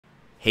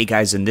Hey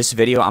guys, in this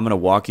video, I'm going to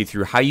walk you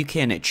through how you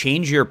can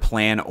change your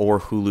plan or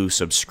Hulu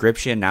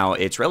subscription. Now,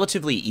 it's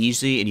relatively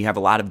easy and you have a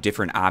lot of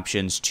different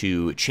options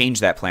to change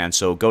that plan.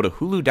 So go to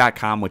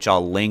hulu.com, which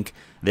I'll link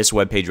this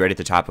webpage right at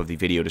the top of the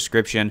video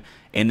description,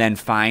 and then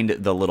find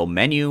the little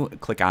menu,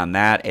 click on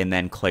that, and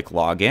then click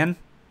login.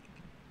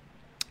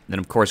 Then,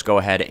 of course, go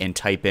ahead and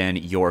type in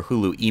your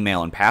Hulu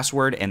email and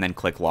password, and then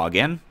click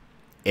login.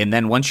 And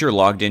then once you're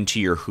logged into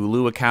your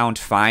Hulu account,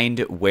 find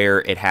where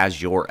it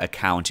has your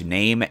account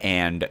name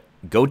and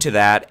go to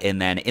that, and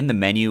then in the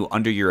menu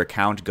under your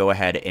account, go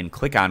ahead and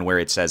click on where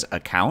it says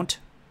account.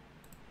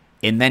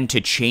 And then to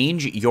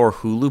change your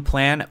Hulu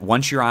plan,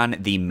 once you're on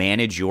the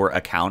manage your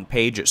account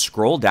page,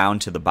 scroll down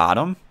to the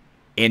bottom.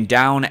 And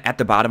down at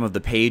the bottom of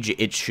the page,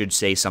 it should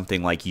say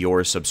something like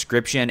your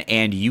subscription.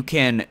 And you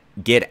can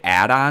get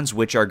add-ons,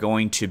 which are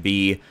going to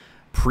be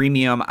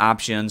premium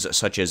options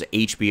such as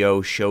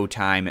HBO,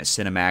 Showtime,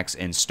 Cinemax,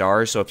 and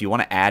Starz. So if you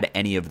want to add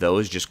any of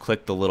those, just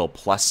click the little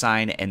plus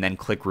sign and then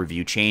click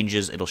review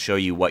changes. It'll show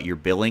you what your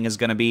billing is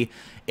going to be,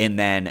 and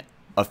then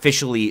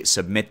officially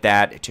submit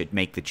that to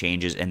make the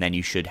changes, and then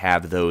you should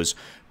have those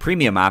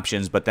premium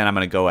options. But then I'm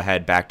going to go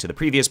ahead back to the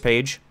previous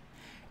page.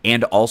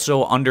 And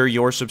also under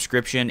your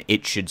subscription,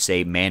 it should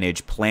say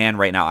Manage Plan.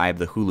 Right now I have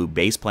the Hulu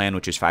base plan,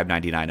 which is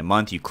 $5.99 a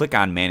month. You click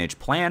on Manage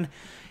Plan,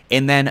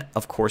 and then,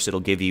 of course,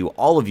 it'll give you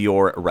all of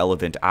your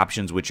relevant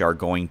options, which are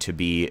going to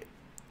be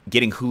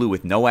getting Hulu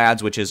with no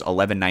ads, which is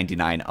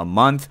 $11.99 a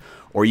month,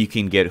 or you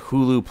can get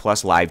Hulu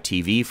plus Live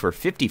TV for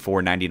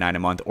 $54.99 a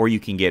month, or you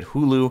can get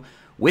Hulu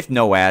with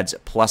no ads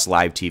plus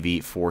Live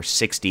TV for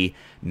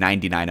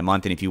 $60.99 a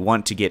month. And if you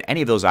want to get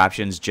any of those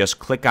options, just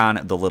click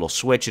on the little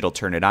switch. It'll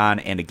turn it on,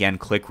 and again,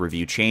 click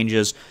Review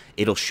Changes.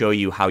 It'll show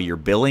you how your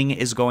billing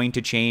is going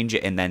to change,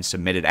 and then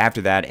submit it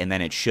after that, and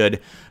then it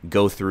should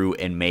go through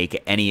and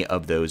make any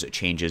of those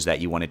changes that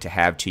you wanted to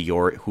have to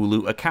your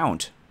Hulu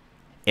account.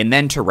 And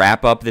then to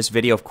wrap up this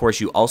video, of course,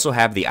 you also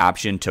have the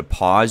option to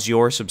pause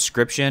your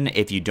subscription.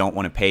 If you don't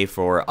want to pay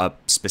for a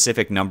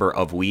specific number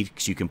of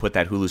weeks, you can put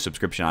that Hulu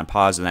subscription on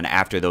pause, and then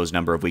after those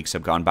number of weeks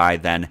have gone by,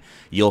 then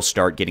you'll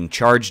start getting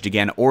charged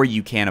again. Or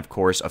you can, of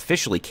course,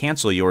 officially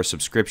cancel your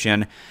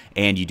subscription,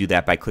 and you do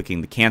that by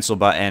clicking the cancel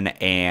button,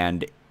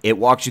 and it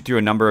walks you through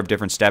a number of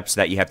different steps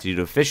that you have to do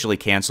to officially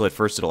cancel it.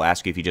 First, it'll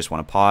ask you if you just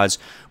want to pause,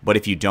 but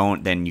if you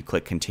don't, then you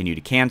click continue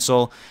to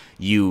cancel.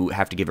 You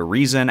have to give a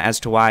reason as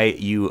to why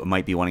you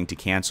might be wanting to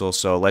cancel.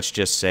 So let's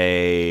just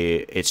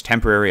say it's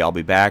temporary, I'll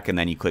be back, and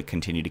then you click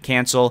continue to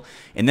cancel.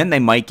 And then they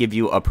might give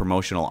you a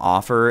promotional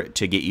offer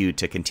to get you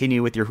to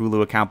continue with your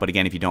Hulu account. But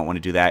again, if you don't want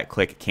to do that,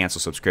 click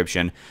cancel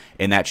subscription,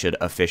 and that should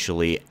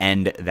officially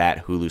end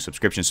that Hulu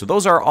subscription. So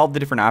those are all the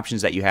different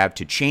options that you have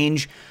to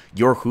change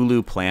your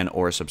Hulu plan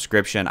or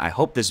subscription. I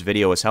hope this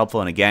video was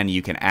helpful. And again,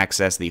 you can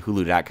access the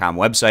hulu.com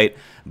website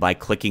by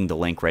clicking the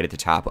link right at the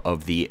top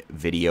of the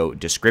video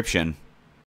description.